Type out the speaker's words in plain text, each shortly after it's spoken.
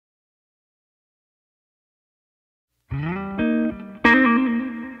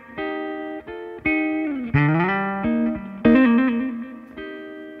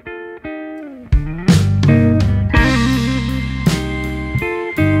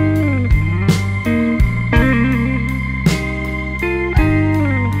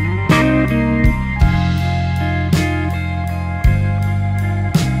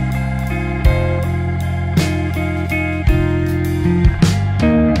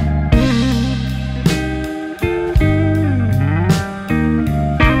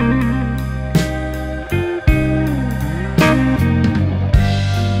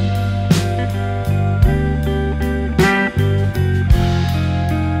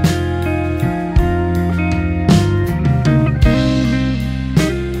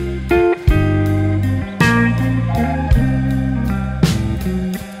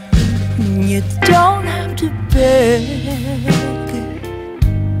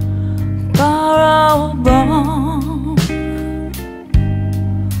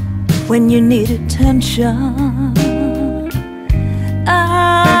when you need attention,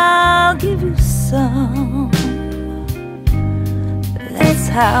 I'll give you some. That's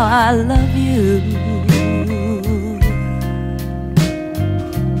how I love you.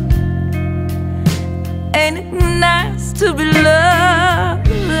 Ain't it nice to be loved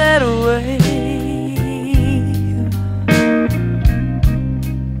that way?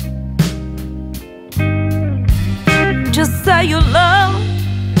 Just say you love,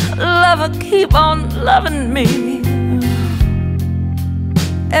 lover, keep on loving me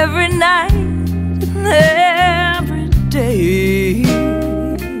every night and every day.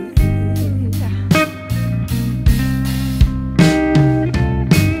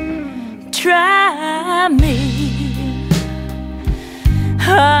 Try me,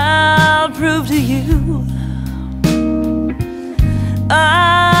 I'll prove to you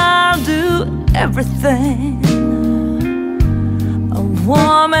I'll do everything a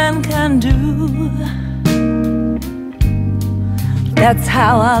woman can do. That's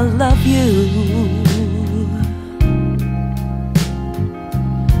how I love you.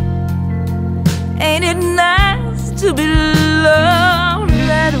 Ain't it nice to be loved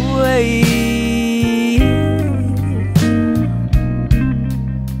that way?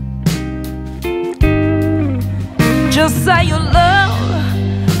 Just say you love,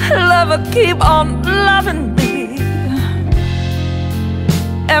 lover, keep on loving me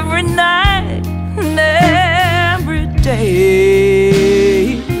every night and every day.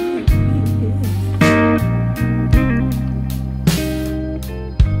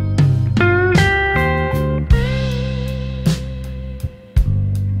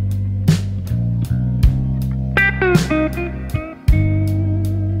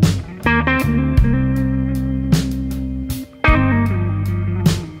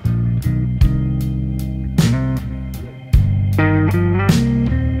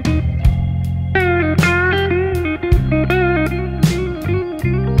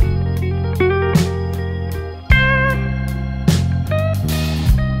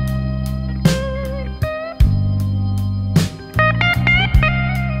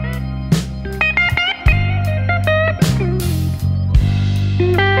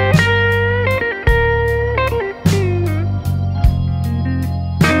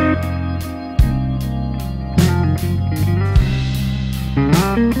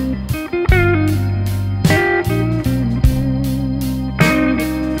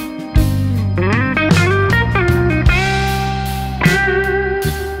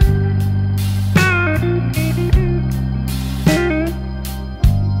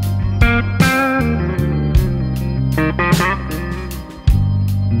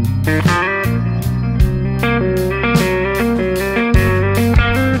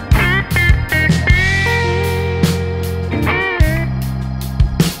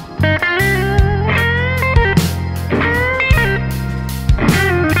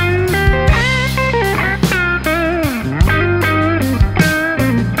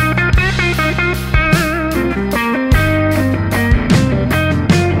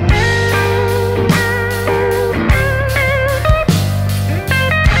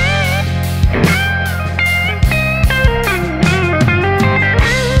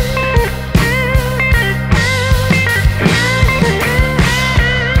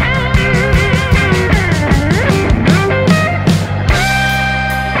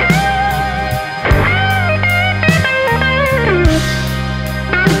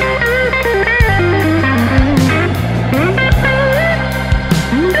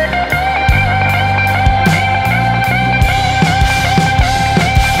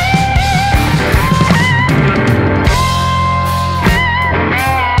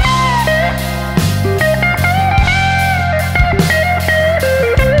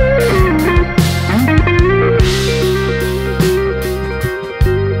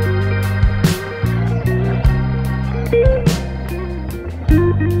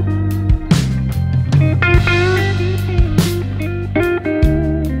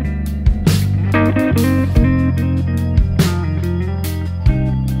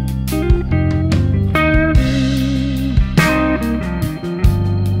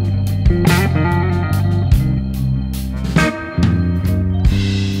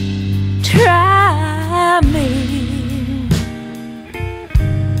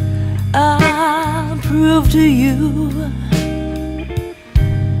 I'll prove to you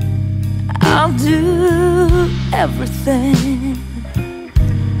I'll do everything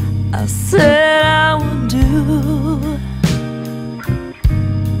I said I would do.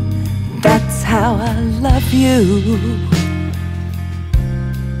 That's how I love you.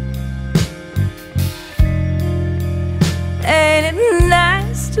 Ain't it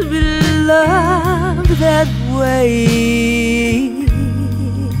nice to be that way.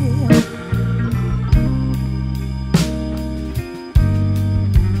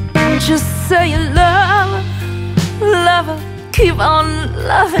 Just say you love, lover, keep on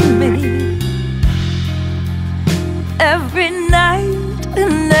loving me every night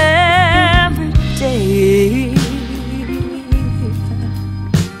and